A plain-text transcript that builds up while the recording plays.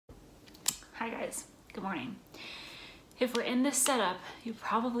Hi guys, good morning. If we're in this setup, you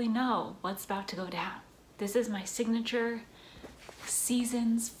probably know what's about to go down. This is my signature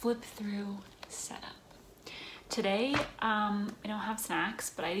seasons flip through setup. Today, I don't have snacks,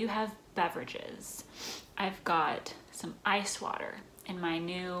 but I do have beverages. I've got some ice water in my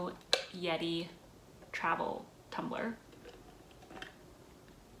new Yeti travel tumbler.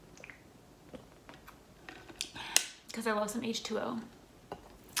 Because I love some H2O.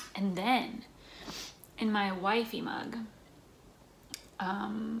 And then in my wifey mug,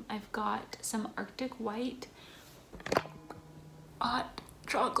 I've got some Arctic White hot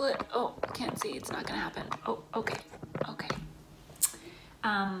chocolate. Oh, can't see, it's not gonna happen. Oh, okay.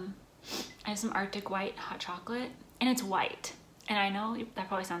 I have some Arctic White hot chocolate and it's white. And I know that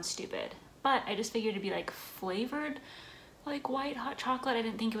probably sounds stupid, but I just figured it'd be like flavored like white hot chocolate. I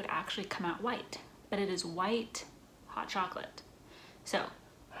didn't think it would actually come out white, but it is white hot chocolate. So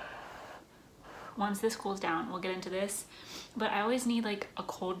once this cools down, we'll get into this. But I always need like a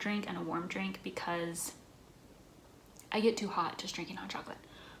cold drink and a warm drink because I get too hot just drinking hot chocolate.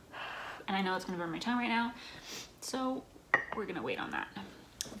 And I know it's gonna burn my tongue right now, so we're gonna wait on that.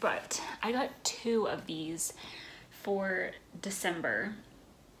 But I got 2 of these for December.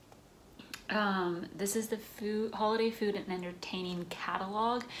 This is the holiday food and entertaining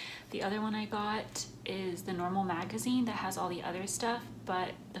catalog. The other one I got is the normal magazine that has all the other stuff, but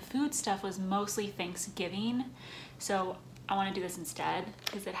the food stuff was mostly Thanksgiving. So I want to do this instead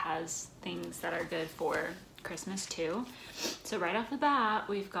because it has things that are good for Christmas too. So right off the bat,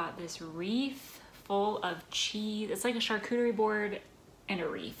 we've got this wreath full of cheese. It's like a charcuterie board and a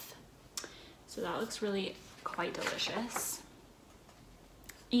wreath. So that looks really quite delicious.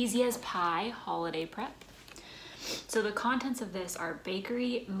 Easy as pie holiday prep. So the contents of this are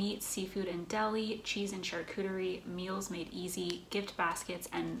bakery, meat, seafood, and deli, cheese and charcuterie, meals made easy, gift baskets,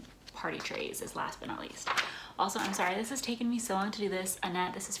 and party trays is last but not least. Also, I'm sorry this has taken me so long to do this.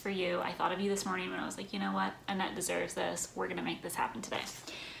 Annette, this is for you. I thought of you this morning when I was like, you know what? Annette deserves this. We're gonna make this happen today.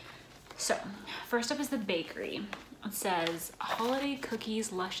 So first up is the bakery. It says holiday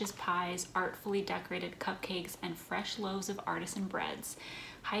cookies, luscious pies, artfully decorated cupcakes, and fresh loaves of artisan breads.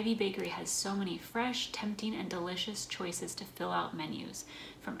 Hy-Vee Bakery has so many fresh, tempting, and delicious choices to fill out menus,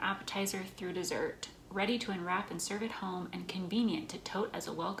 from appetizer through dessert, ready to unwrap and serve at home, and convenient to tote as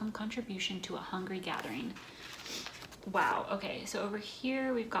a welcome contribution to a hungry gathering. Wow, okay, so over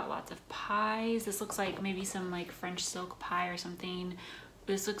here we've got lots of pies. This looks like maybe some like French silk pie or something.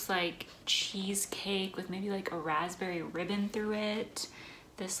 This looks like cheesecake with maybe like a raspberry ribbon through it.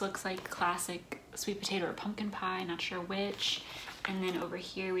 This looks like classic sweet potato or pumpkin pie, not sure which. And then over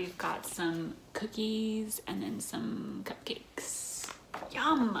here we've got some cookies and then some cupcakes.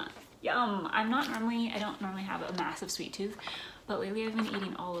 Yum, yum. I don't normally have a massive sweet tooth, but lately I've been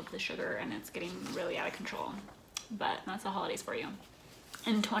eating all of the sugar and it's getting really out of control. But that's the holidays for you.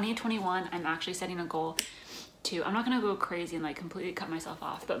 In 2021, I'm actually setting a goal to, I'm not gonna go crazy and like completely cut myself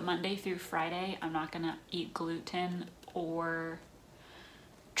off, but Monday through Friday, I'm not gonna eat gluten or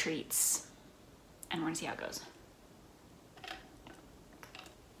treats. And we're gonna see how it goes.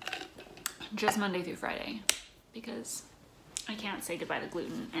 Just Monday through Friday, because I can't say goodbye to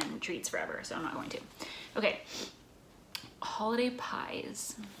gluten and treats forever, so I'm not going to. Okay, holiday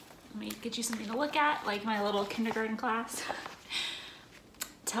pies. Let me get you something to look at, like my little kindergarten class.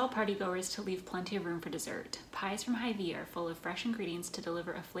 Tell partygoers to leave plenty of room for dessert. Pies from Hy-Vee are full of fresh ingredients to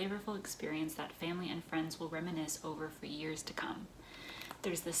deliver a flavorful experience that family and friends will reminisce over for years to come.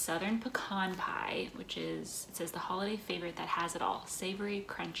 There's the Southern Pecan Pie, which is, it says the holiday favorite that has it all. Savory,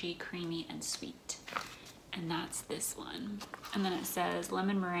 crunchy, creamy, and sweet. And that's this one. And then it says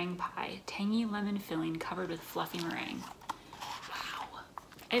Lemon Meringue Pie, tangy lemon filling covered with fluffy meringue. Wow.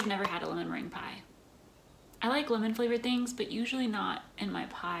 I've never had a lemon meringue pie. I like lemon flavored things, but usually not in my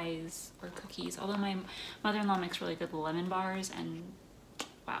pies or cookies. Although my mother-in-law makes really good lemon bars and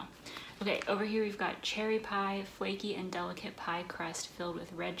wow. Okay, over here we've got cherry pie, flaky and delicate pie crust filled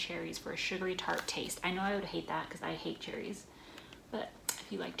with red cherries for a sugary tart taste. I know I would hate that because I hate cherries, but if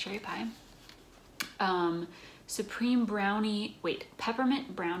you like cherry pie. Supreme brownie,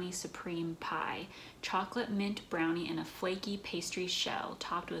 peppermint brownie supreme pie. Chocolate mint brownie in a flaky pastry shell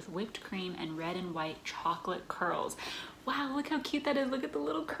topped with whipped cream and red and white chocolate curls. Wow, look how cute that is. Look at the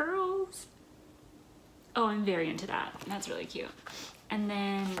little curls. Oh, I'm very into that. That's really cute. And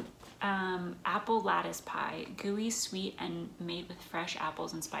then apple lattice pie, gooey, sweet, and made with fresh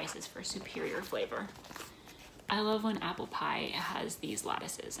apples and spices for superior flavor. I love when apple pie has these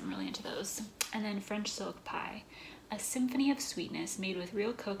lattices. I'm really into those. And then French silk pie, a symphony of sweetness made with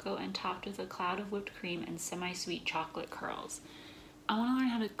real cocoa and topped with a cloud of whipped cream and semi-sweet chocolate curls. I want to learn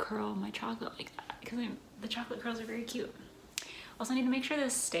how to curl my chocolate like that because the chocolate curls are very cute. Also, I need to make sure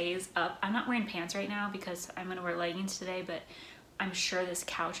this stays up. I'm not wearing pants right now because I'm gonna wear leggings today, but I'm sure this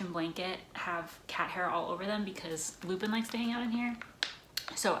couch and blanket have cat hair all over them because Lupin likes to hang out in here.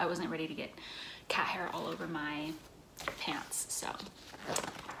 So I wasn't ready to get cat hair all over my pants. So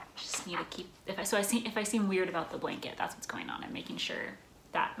just need to keep, if I seem weird about the blanket, that's what's going on. I'm making sure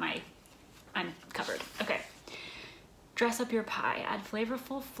that I'm covered. Okay. Dress up your pie. Add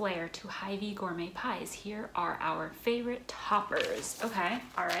flavorful flair to Hy-Vee gourmet pies. Here are our favorite toppers. Okay,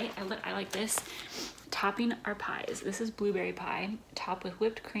 all right, I like this. Topping our pies. This is blueberry pie, topped with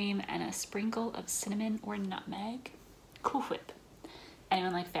whipped cream and a sprinkle of cinnamon or nutmeg. Cool Whip.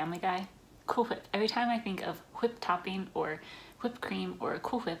 Anyone like Family Guy? Cool Whip. Every time I think of whip topping or whipped cream or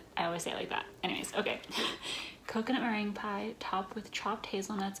Cool Whip, I always say it like that. Anyways, okay. Coconut meringue pie, topped with chopped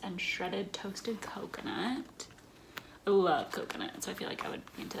hazelnuts and shredded toasted coconut. I love coconut, so I feel like I would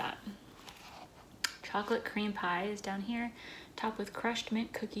be into that. Chocolate cream pie is down here, topped with crushed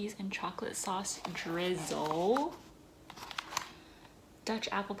mint cookies and chocolate sauce drizzle. Dutch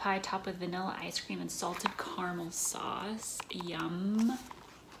apple pie, topped with vanilla ice cream and salted caramel sauce. Yum.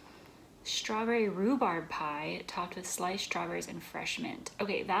 Strawberry rhubarb pie, topped with sliced strawberries and fresh mint.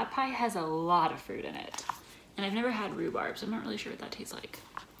 Okay, that pie has a lot of fruit in it. And I've never had rhubarb, so I'm not really sure what that tastes like.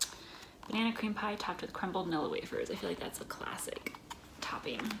 Banana cream pie topped with crumbled Nilla wafers. I feel like that's a classic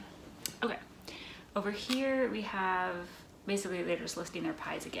topping. Okay, over here we have, basically they're just listing their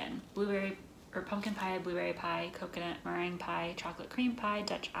pies again. Blueberry or pumpkin pie, blueberry pie, coconut meringue pie, chocolate cream pie,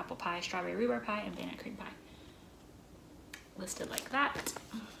 Dutch apple pie, strawberry rhubarb pie, and banana cream pie. Listed like that.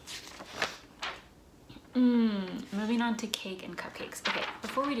 Moving on to cake and cupcakes. Okay,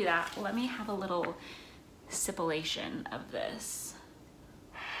 before we do that, let me have a little sipulation of this.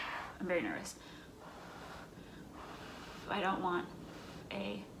 I'm very nervous. I don't want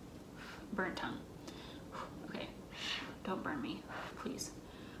a burnt tongue. Okay, don't burn me, please.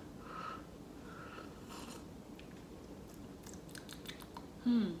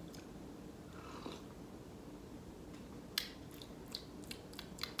 I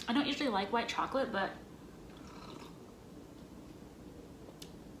don't usually like white chocolate, but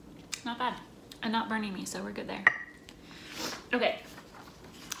not bad. And not burning me, so we're good there. Okay.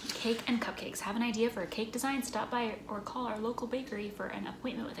 Cake and cupcakes. Have an idea for a cake design? Stop by or call our local bakery for an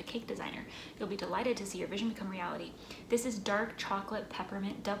appointment with a cake designer. You'll be delighted to see your vision become reality. This is dark chocolate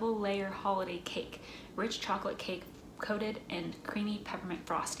peppermint double layer holiday cake. Rich chocolate cake coated in creamy peppermint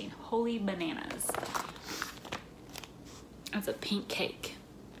frosting. Holy bananas. That's a pink cake.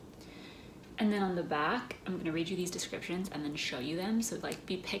 And then on the back, I'm gonna read you these descriptions and then show you them. So like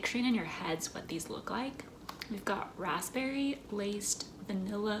be picturing in your heads what these look like. We've got raspberry laced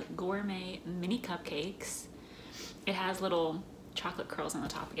vanilla gourmet mini cupcakes. It has little chocolate curls on the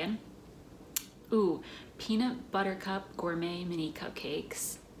top again. Ooh, peanut butter cup gourmet mini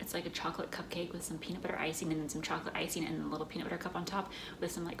cupcakes. It's like a chocolate cupcake with some peanut butter icing and then some chocolate icing and a little peanut butter cup on top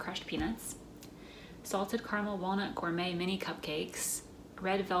with some like crushed peanuts. Salted caramel walnut gourmet mini cupcakes.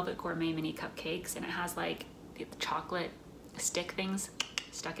 Red velvet gourmet mini cupcakes, and it has like the chocolate stick things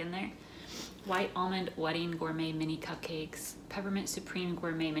stuck in there. White almond wedding gourmet mini cupcakes. Peppermint supreme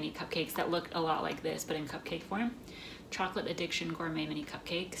gourmet mini cupcakes that look a lot like this but in cupcake form. Chocolate addiction gourmet mini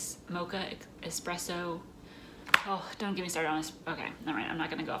cupcakes. Mocha espresso. Oh, don't get me started on this. Okay, all right, I'm not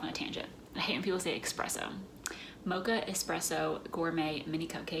gonna go off on a tangent. I hate when people say espresso. Mocha espresso gourmet mini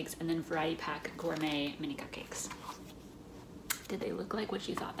cupcakes, and then variety pack gourmet mini cupcakes. Did they look like what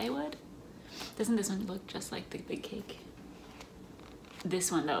you thought they would? Doesn't this one look just like the big cake? This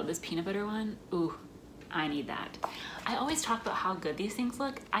one though, this peanut butter one, ooh, I need that. I always talk about how good these things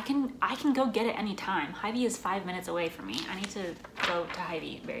look. I can go get it anytime. Hy-Vee is 5 minutes away from me. I need to go to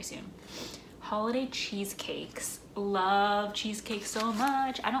Hy-Vee very soon. Holiday cheesecakes. Love cheesecake so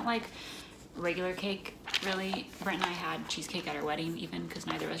much. I don't like regular cake, really. Brent and I had cheesecake at our wedding even because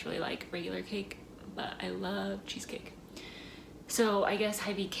neither of us really like regular cake, but I love cheesecake. So I guess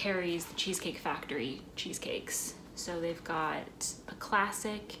Hy-Vee carries the Cheesecake Factory cheesecakes. So they've got the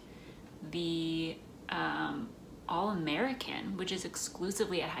classic, the All-American, which is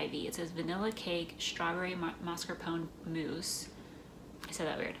exclusively at Hy-Vee. It says vanilla cake, strawberry mascarpone mousse. I said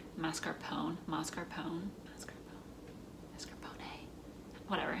that weird. Mascarpone.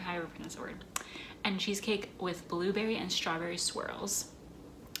 Whatever, however you pronounce the word. And cheesecake with blueberry and strawberry swirls.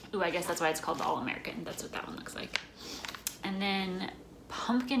 Ooh, I guess that's why it's called the All-American. That's what that one looks like. And then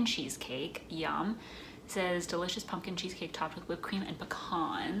pumpkin cheesecake, yum. It says delicious pumpkin cheesecake topped with whipped cream and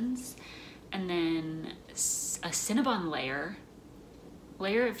pecans. And then a Cinnabon layer.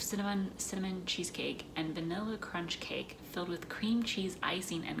 layer of cinnamon cheesecake and vanilla crunch cake filled with cream cheese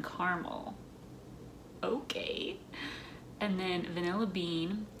icing and caramel. Okay. And then vanilla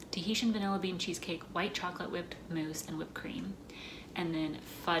bean, Tahitian vanilla bean cheesecake, white chocolate whipped mousse and whipped cream. And then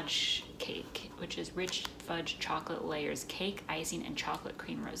fudge cake, which is rich fudge chocolate layers, cake, icing, and chocolate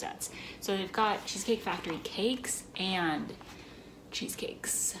cream rosettes. So they've got Cheesecake Factory cakes and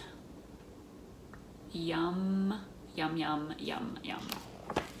cheesecakes. Yum, yum, yum, yum, yum.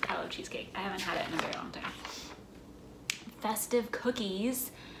 I love cheesecake. I haven't had it in a very long time. Festive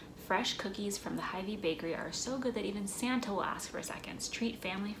cookies. Fresh cookies from the Hy-Vee Bakery are so good that even Santa will ask for seconds. Treat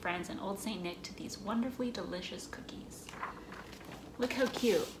family, friends, and Old St. Nick to these wonderfully delicious cookies. Look how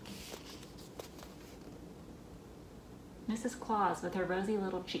cute. Mrs. Claus with her rosy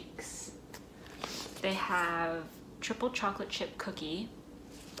little cheeks. They have triple chocolate chip cookie.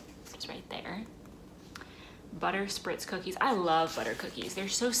 It's right there. Butter spritz cookies. I love butter cookies. They're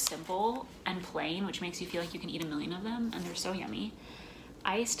so simple and plain, which makes you feel like you can eat a million of them, and they're so yummy.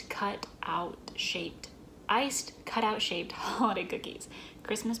 Iced cutout shaped holiday cookies.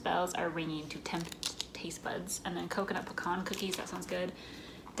 Christmas bells are ringing to tempt taste buds. And then coconut pecan cookies, that sounds good.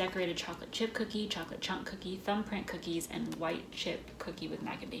 Decorated chocolate chip cookie, chocolate chunk cookie, thumbprint cookies, and white chip cookie with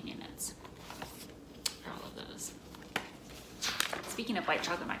macadamia nuts. For all of those. Speaking of white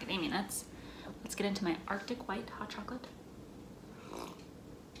chocolate macadamia nuts, let's get into my Arctic white hot chocolate.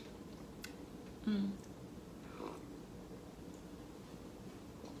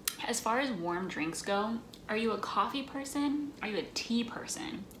 As far as warm drinks go, are you a coffee person? Are you a tea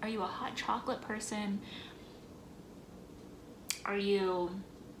person? Are you a hot chocolate person? Are you,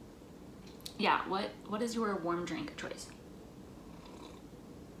 yeah, what is your warm drink choice?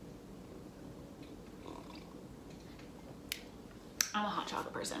 I'm a hot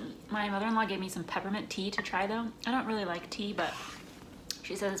chocolate person. My mother-in-law gave me some peppermint tea to try though. I don't really like tea, but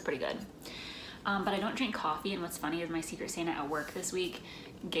she says it's pretty good. But I don't drink coffee, and what's funny is my Secret Santa at work this week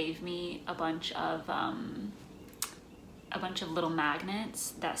gave me a bunch of little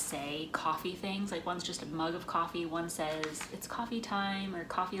magnets that say coffee things. Like one's just a mug of coffee, one says it's coffee time or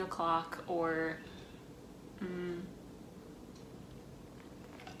coffee o'clock, or I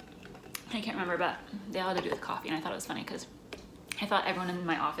can't remember, but they all had to do with coffee, and I thought it was funny because I thought everyone in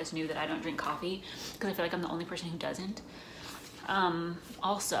my office knew that I don't drink coffee because I feel like I'm the only person who doesn't.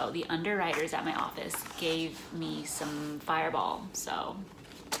 Also, the underwriters at my office gave me some Fireball, so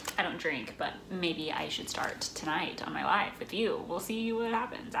I don't drink, but maybe I should start tonight on my live with you. We'll see what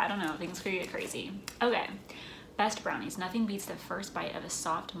happens. I don't know, things could get crazy. Okay, best brownies. Nothing beats the first bite of a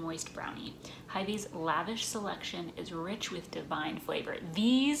soft, moist brownie. Hy-Vee's lavish selection is rich with divine flavor.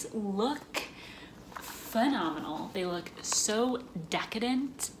 These look phenomenal. They look so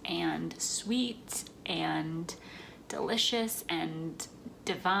decadent and sweet and delicious and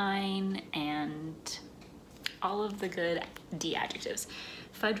divine and all of the good D adjectives.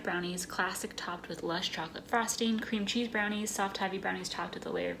 Fudge brownies, classic, topped with lush chocolate frosting. Cream cheese brownies, soft Hy-Vee brownies topped with a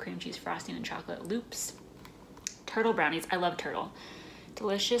layer of cream cheese frosting and chocolate loops. Turtle brownies, I love turtle.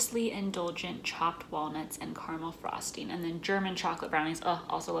 Deliciously indulgent chopped walnuts and caramel frosting. And then German chocolate brownies, oh,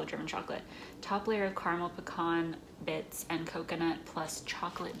 also love German chocolate. Top layer of caramel pecan bits and coconut plus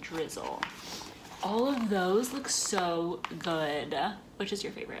chocolate drizzle. All of those look so good. Which is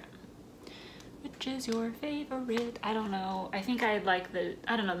your favorite? Which is your favorite? I don't know. I think I'd like the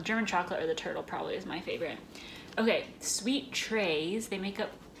German chocolate or the turtle probably is my favorite. Okay, sweet trays. They make up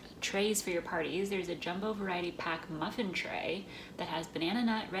trays for your parties. There's a jumbo variety pack muffin tray that has banana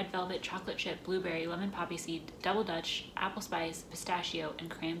nut, red velvet, chocolate chip, blueberry, lemon poppy seed, double Dutch, apple spice, pistachio, and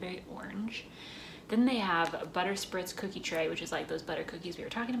cranberry orange. Then they have a butter spritz cookie tray, which is like those butter cookies we were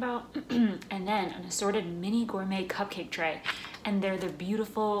talking about. And then an assorted mini gourmet cupcake tray. And they're the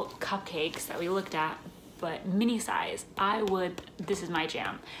beautiful cupcakes that we looked at, but mini size. This is my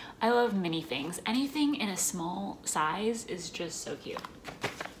jam. I love mini things. Anything in a small size is just so cute.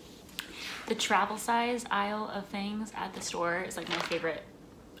 The travel size aisle of things at the store is like my favorite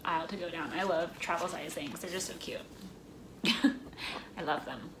aisle to go down. I love travel size things. They're just so cute. I love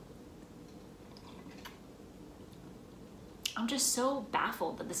them. I'm just so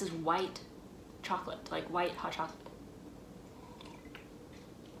baffled that this is white chocolate, like white hot chocolate.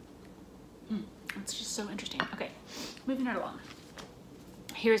 It's just so interesting. Okay, moving right along.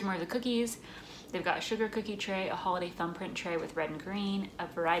 Here's more of the cookies. They've got a sugar cookie tray, a holiday thumbprint tray with red and green, a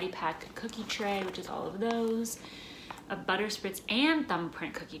variety pack cookie tray, which is all of those, a butter spritz and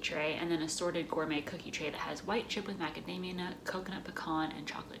thumbprint cookie tray, and then assorted gourmet cookie tray that has white chip with macadamia nut, coconut pecan, and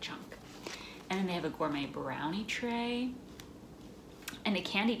chocolate chunk. And then they have a gourmet brownie tray. and a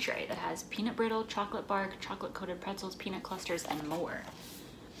candy tray that has peanut brittle, chocolate bark, chocolate coated pretzels, peanut clusters, and more.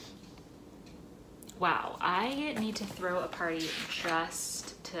 Wow, I need to throw a party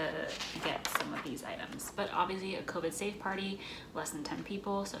just to get some of these items. But obviously a COVID safe party, less than 10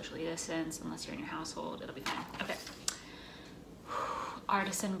 people, socially distanced, unless you're in your household, it'll be fine. Okay.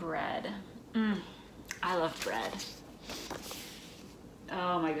 Artisan bread. I love bread.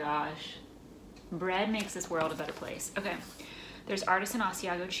 Oh my gosh. Bread makes this world a better place. Okay. There's artisan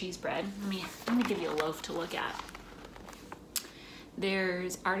Asiago cheese bread. Let me give you a loaf to look at.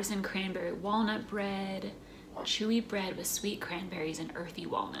 There's artisan cranberry walnut bread, chewy bread with sweet cranberries and earthy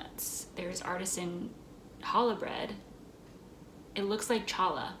walnuts. There's artisan challah bread. It looks like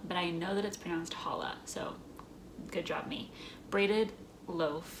challah, but I know that it's pronounced challah, so good job me. Braided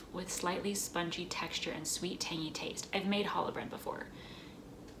loaf with slightly spongy texture and sweet tangy taste. I've made challah bread before,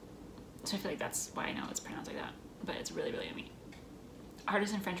 so I feel like that's why I know it's pronounced like that, but it's really, really yummy.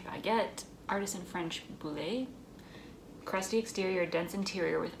 Artisan French baguette, artisan French boulet, crusty exterior, dense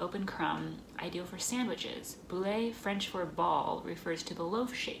interior with open crumb, ideal for sandwiches. Boulet, French for ball, refers to the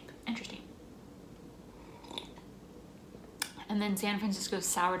loaf shape. Interesting. And then San Francisco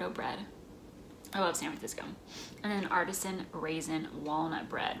sourdough bread. I love San Francisco. And then artisan raisin walnut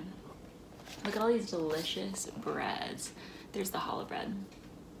bread. Look at all these delicious breads. There's the challah bread.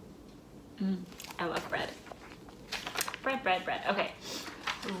 I love bread. Bread. Okay.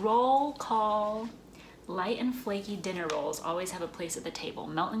 Roll call. Light and flaky dinner rolls always have a place at the table.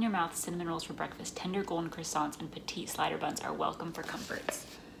 Melt in your mouth cinnamon rolls for breakfast. Tender golden croissants and petite slider buns are welcome for comforts.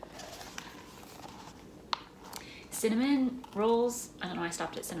 Cinnamon rolls, I don't know why I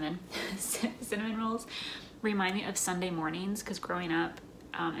stopped at cinnamon. Cinnamon rolls remind me of Sunday mornings, because growing up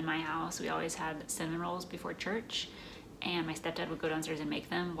in my house, we always had cinnamon rolls before church, and my stepdad would go downstairs and make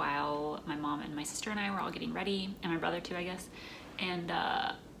them while my mom and my sister and I were all getting ready, and my brother too, I guess. And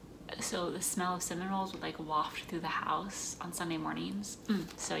so the smell of cinnamon rolls would like waft through the house on Sunday mornings.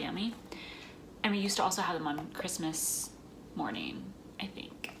 So yummy. And we used to also have them on Christmas morning, I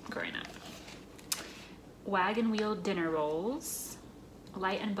think, growing up. Wagon wheel dinner rolls.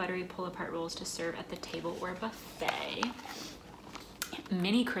 Light and buttery pull-apart rolls to serve at the table or buffet.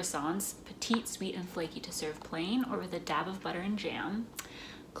 Mini croissants, petite, sweet, and flaky to serve plain or with a dab of butter and jam.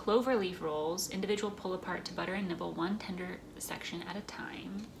 Cloverleaf rolls, individual pull-apart to butter and nibble one tender section at a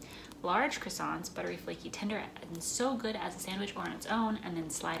time. Large croissants, buttery, flaky, tender, and so good as a sandwich or on its own, and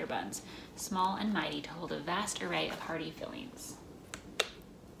then slider buns, small and mighty to hold a vast array of hearty fillings.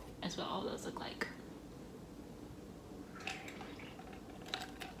 That's what all those look like.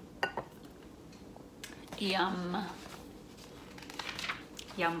 Yum.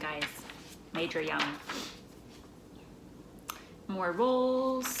 Yum, guys. Major yum. More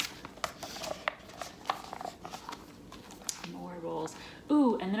rolls. More rolls.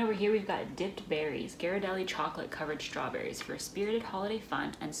 Ooh, and then over here we've got dipped berries, Ghirardelli chocolate covered strawberries for spirited holiday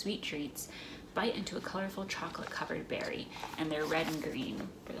fun and sweet treats. Bite into a colorful chocolate covered berry, and they're red and green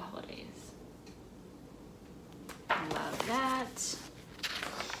for the holidays. Love that.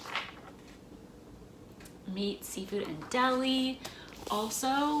 Meat, seafood, and deli.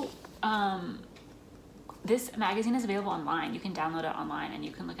 Also, this magazine is available online. You can download it online and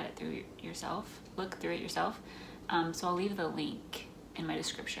you can look at it through yourself. So I'll leave the link in my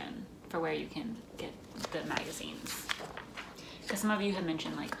description for where you can get the magazines. Because some of you have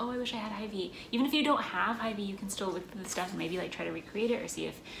mentioned like, oh, I wish I had Hy-Vee. Even if you don't have Hy-Vee, you can still look through the stuff and maybe like try to recreate it or see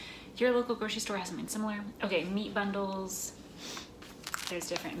if your local grocery store has something similar. Okay, meat bundles. There's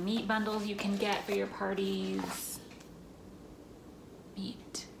different meat bundles you can get for your parties.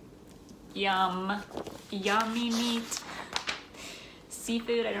 Meat. Yum. Yummy meat.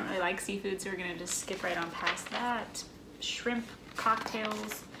 Seafood. I don't really like seafood, so we're gonna just skip right on past that. Shrimp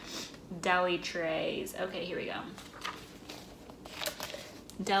cocktails. Deli trays. Okay, here we go.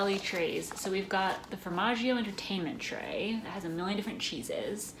 Deli trays. So we've got the Formaggio entertainment tray that has a million different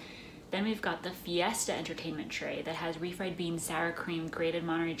cheeses. Then we've got the Fiesta entertainment tray that has refried beans, sour cream, grated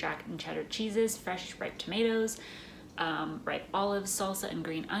Monterey Jack and cheddar cheeses, fresh ripe tomatoes, ripe olives, salsa, and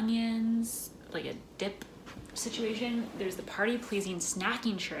green onions, like a dip situation. There's the party pleasing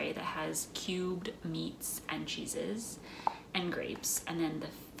snacking tray that has cubed meats and cheeses and grapes. And then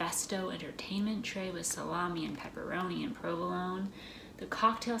the Festo entertainment tray with salami and pepperoni and provolone. The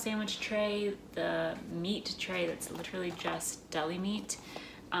cocktail sandwich tray, the meat tray that's literally just deli meat.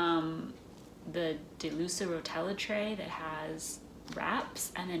 The Delusa Rotella tray that has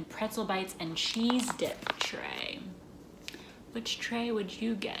wraps, and then pretzel bites and cheese dip tray. Which tray would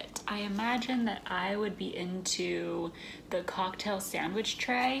you get? I imagine that I would be into the cocktail sandwich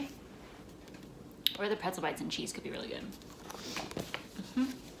tray, or the pretzel bites and cheese could be really good.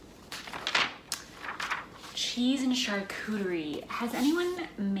 Cheese and charcuterie. Has anyone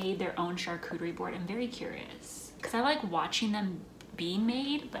made their own charcuterie board? I'm very curious because I like watching them being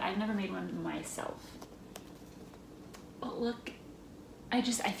made, but I've never made one myself. But look, I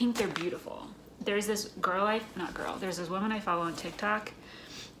think they're beautiful. There's this there's this woman I follow on TikTok.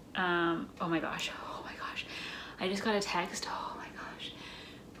 Oh my gosh. I just got a text, oh my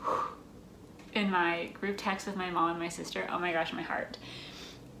gosh. In my group text with my mom and my sister, oh my gosh, my heart.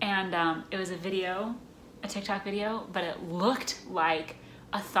 And it was a TikTok video, but it looked like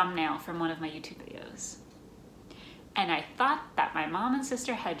a thumbnail from one of my YouTube videos. And I thought that my mom and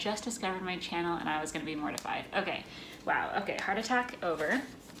sister had just discovered my channel and I was gonna be mortified. Okay, wow, okay, heart attack over.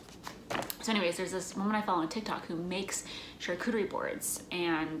 So anyways, there's this woman I follow on TikTok who makes charcuterie boards,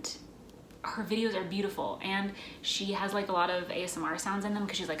 and her videos are beautiful, and she has like a lot of ASMR sounds in them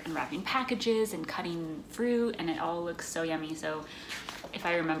because she's like unwrapping packages and cutting fruit, and it all looks so yummy. So if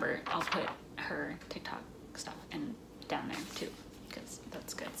I remember, I'll put her TikTok stuff down there too, because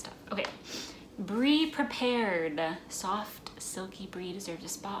that's good stuff. Okay, brie prepared. Soft, silky brie deserves a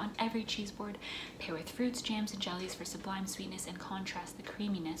spot on every cheese board. Pair with fruits, jams, and jellies for sublime sweetness and contrast the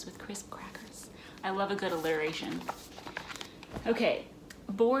creaminess with crisp crackers. I love a good alliteration. Okay,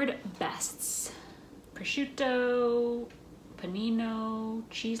 board bests. Prosciutto, panino,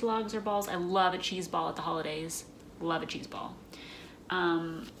 cheese logs or balls. I love a cheese ball at the holidays. Love a cheese ball.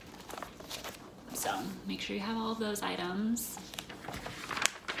 So make sure you have all of those items.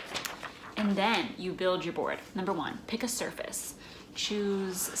 And then you build your board. Number one, pick a surface.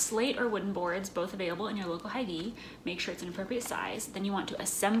 Choose slate or wooden boards, both available in your local Hy-Vee. Make sure it's an appropriate size. Then you want to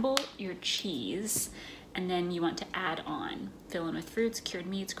assemble your cheese, and then you want to add on. Fill in with fruits, cured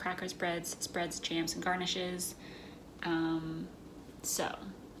meats, crackers, breads, spreads, jams, and garnishes. So,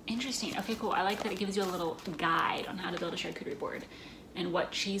 interesting. Okay, cool. I like that it gives you a little guide on how to build a charcuterie board and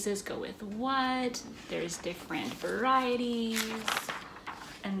what cheeses go with what. There's different varieties.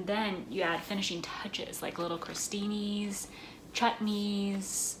 And then you add finishing touches like little crostinis,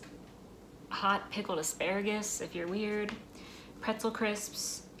 chutneys, hot pickled asparagus if you're weird, pretzel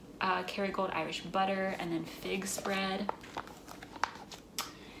crisps, Kerrygold Irish butter, and then fig spread.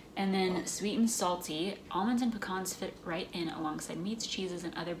 And then sweet and salty, almonds and pecans fit right in alongside meats, cheeses,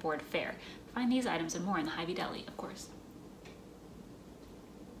 and other board fare. Find these items and more in the Hy-Vee Deli, of course.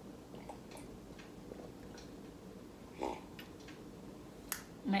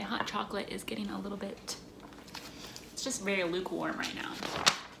 My hot chocolate is getting a little bit, it's just very lukewarm right now.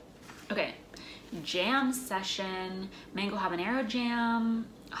 Okay, jam session, mango habanero jam,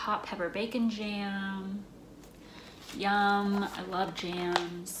 hot pepper bacon jam. Yum, I love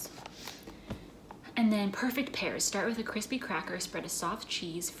jams. And then perfect pairs. Start with a crispy cracker, spread a soft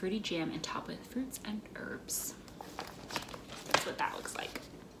cheese, fruity jam, and top with fruits and herbs. That's what that looks like.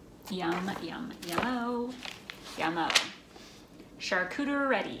 Yum, yum, yummo, yummo. Charcuterie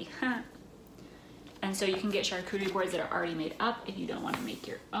ready. And so you can get charcuterie boards that are already made up if you don't want to make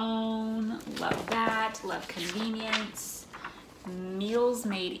your own. Love that, love convenience. Meals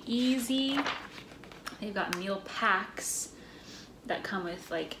made easy. They've got meal packs that come with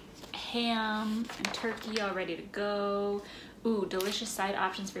like ham and turkey all ready to go. Ooh, delicious side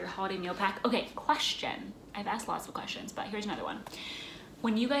options for your holiday meal pack. Okay, question. I've asked lots of questions, but here's another one.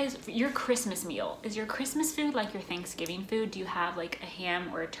 When you guys, your Christmas meal, is your Christmas food like your Thanksgiving food? Do you have like a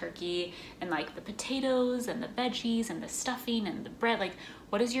ham or a turkey and like the potatoes and the veggies and the stuffing and the bread? Like,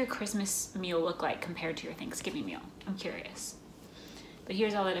 what does your Christmas meal look like compared to your Thanksgiving meal? I'm curious. But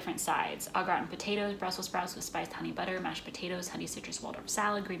here's all the different sides. Au gratin potatoes, Brussels sprouts with spiced honey butter, mashed potatoes, honey citrus Waldorf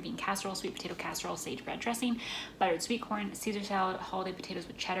salad, green bean casserole, sweet potato casserole, sage bread dressing, buttered sweet corn, Caesar salad, holiday potatoes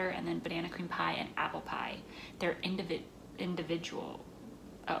with cheddar, and then banana cream pie and apple pie. They're individual.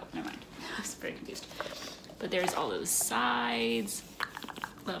 Oh, never mind. I was very confused. But there's all those sides.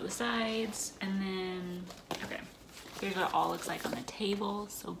 Love the sides. And then, okay. Here's what it all looks like on the table.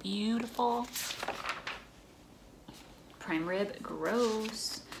 So beautiful. Prime rib,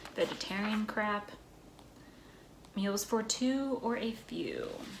 gross. Vegetarian crap. Meals for two or a few.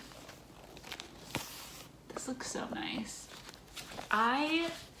 This looks so nice. I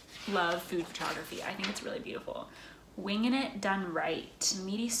love food photography. I think it's really beautiful. Winging it done right.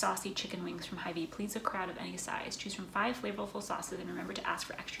 Meaty, saucy chicken wings from Hy-Vee. Please a crowd of any size. Choose from 5 flavorful sauces and remember to ask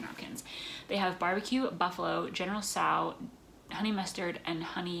for extra napkins. They have barbecue, buffalo, General Tso, honey mustard, and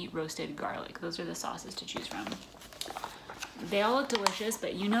honey roasted garlic. Those are the sauces to choose from. They all look delicious,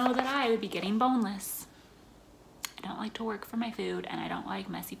 but you know that I would be getting boneless. I don't like to work for my food, and I don't like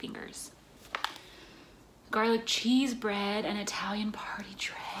messy fingers. garlic cheese bread, and Italian party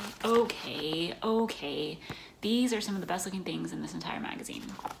tray. Okay, okay. These are some of the best looking things in this entire magazine.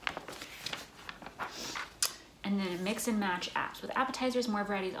 And then mix and match apps. With appetizers, more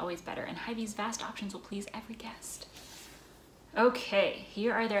variety is always better, and Hy-Vee's vast options will please every guest. Okay,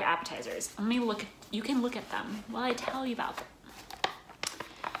 here are their appetizers. Let me look, you can look at them while I tell you about them.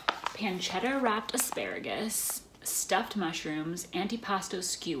 Pancetta wrapped asparagus, stuffed mushrooms, antipasto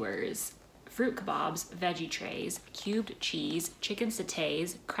skewers, fruit kebabs, veggie trays, cubed cheese, chicken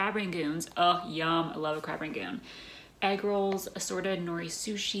satay, crab rangoons. Oh, yum, I love a crab rangoon. Egg rolls, assorted nori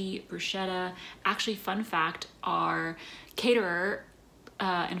sushi, bruschetta. Actually, fun fact, our caterer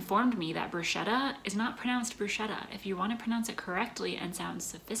informed me that bruschetta is not pronounced bruschetta. If you want to pronounce it correctly and sound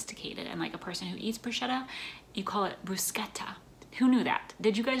sophisticated and like a person who eats bruschetta, you call it bruschetta. Who knew that?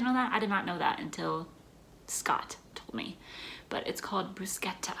 Did you guys know that? I did not know that until Scott told me, but it's called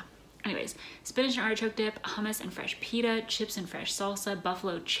bruschetta. Anyways, spinach and artichoke dip, hummus and fresh pita, chips and fresh salsa,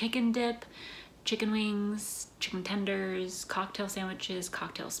 buffalo chicken dip, chicken wings, chicken tenders, cocktail sandwiches,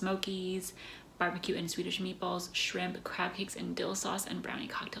 cocktail smokies, barbecue and Swedish meatballs, shrimp, crab cakes, and dill sauce, and brownie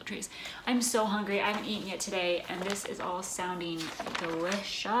cocktail trays. I'm so hungry. I haven't eaten yet today, and this is all sounding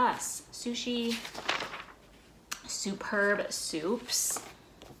delicious. Sushi, superb soups.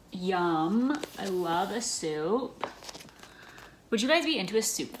 Yum. I love a soup. Would you guys be into a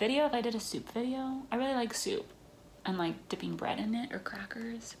soup video if I did a soup video? I really like soup and like dipping bread in it or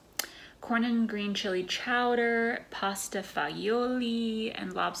crackers. Corn and green chili chowder, pasta fagioli,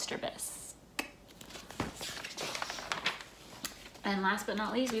 and lobster bisque. And last but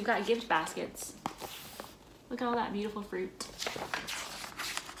not least, we've got gift baskets. Look at all that beautiful fruit.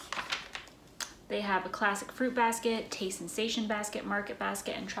 They have a classic fruit basket, taste sensation basket, market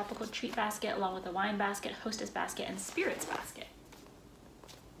basket, and tropical treat basket, along with a wine basket, hostess basket, and spirits basket.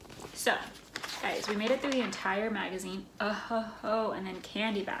 So, guys, we made it through the entire magazine. And then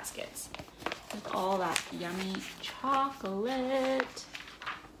candy baskets with all that yummy chocolate.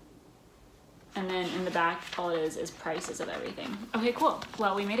 And then in the back, all it is prices of everything. Okay, cool.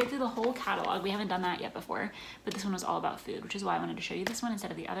 Well, we made it through the whole catalog. We haven't done that yet before, but this one was all about food, which is why I wanted to show you this one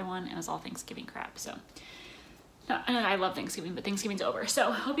instead of the other one. It was all Thanksgiving crap. So, I love Thanksgiving, but Thanksgiving's over.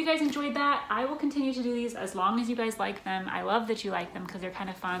 So, hope you guys enjoyed that. I will continue to do these as long as you guys like them. I love that you like them because they're kind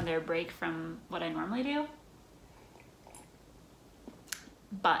of fun. They're a break from what I normally do.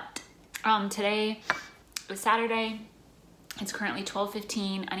 But today was Saturday. It's currently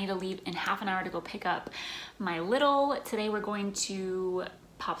 12:15. I need to leave in half an hour to go pick up my little. Today we're going to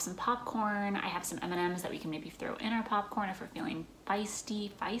pop some popcorn. I have some M&Ms that we can maybe throw in our popcorn if we're feeling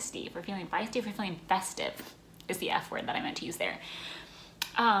feisty. If we're feeling feisty, if we're feeling festive is the F word that I meant to use there.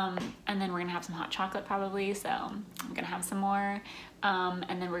 And then we're gonna have some hot chocolate probably, so I'm gonna have some more.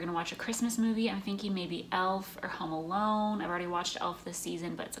 And then we're gonna watch a Christmas movie. I'm thinking maybe Elf or Home Alone. I've already watched Elf this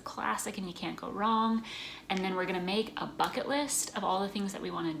season, but it's a classic and you can't go wrong. And then we're gonna make a bucket list of all the things that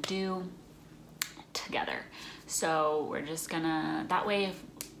we wanna do together. So we're just gonna, that way if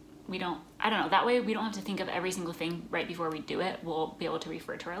we don't, that way we don't have to think of every single thing right before we do it. We'll be able to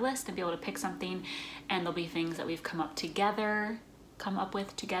refer to our list and be able to pick something, and there'll be things that we've come up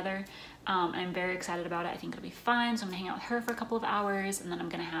with together. I'm very excited about it. I think it'll be fun. So I'm gonna hang out with her for a couple of hours, and then I'm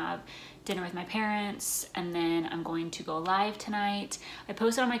gonna have dinner with my parents, and then I'm going to go live tonight. I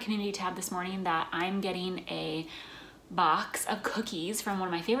posted on my community tab this morning that I'm getting a box of cookies from one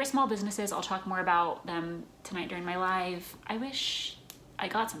of my favorite small businesses. I'll talk more about them tonight during my live. I wish I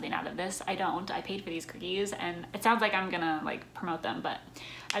got something out of this. I don't. I paid for these cookies, and it sounds like I'm gonna like promote them, but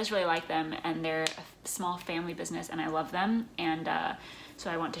I just really like them, and they're a small family business, and I love them, and so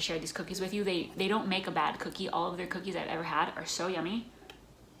I want to share these cookies with you. They don't make a bad cookie. All of their cookies I've ever had are so yummy.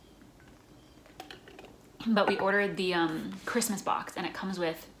 But we ordered the Christmas box, and it comes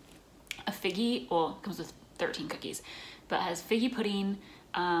with a figgy, well, it comes with 13 cookies, but it has figgy pudding,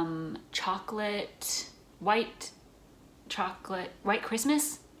 white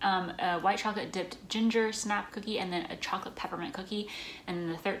Christmas, a white chocolate dipped ginger snap cookie, and then a chocolate peppermint cookie, and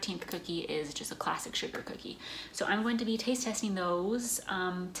then the 13th cookie is just a classic sugar cookie. So I'm going to be taste testing those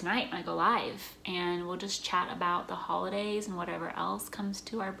tonight when I go live, and we'll just chat about the holidays and whatever else comes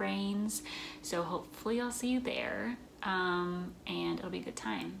to our brains. So hopefully I'll see you there, and it'll be a good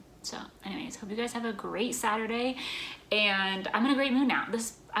time. So anyways, hope you guys have a great Saturday, and I'm in a great mood now.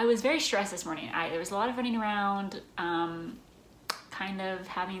 I was very stressed this morning. There was a lot of running around, kind of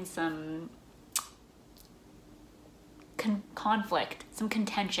having some conflict, some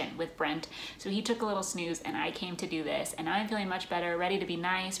contention with Brent. So he took a little snooze and I came to do this, and I'm feeling much better, ready to be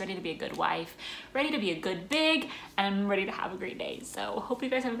nice, ready to be a good wife, ready to be a good big, and I'm ready to have a great day. So hope you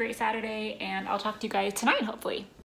guys have a great Saturday, and I'll talk to you guys tonight, hopefully.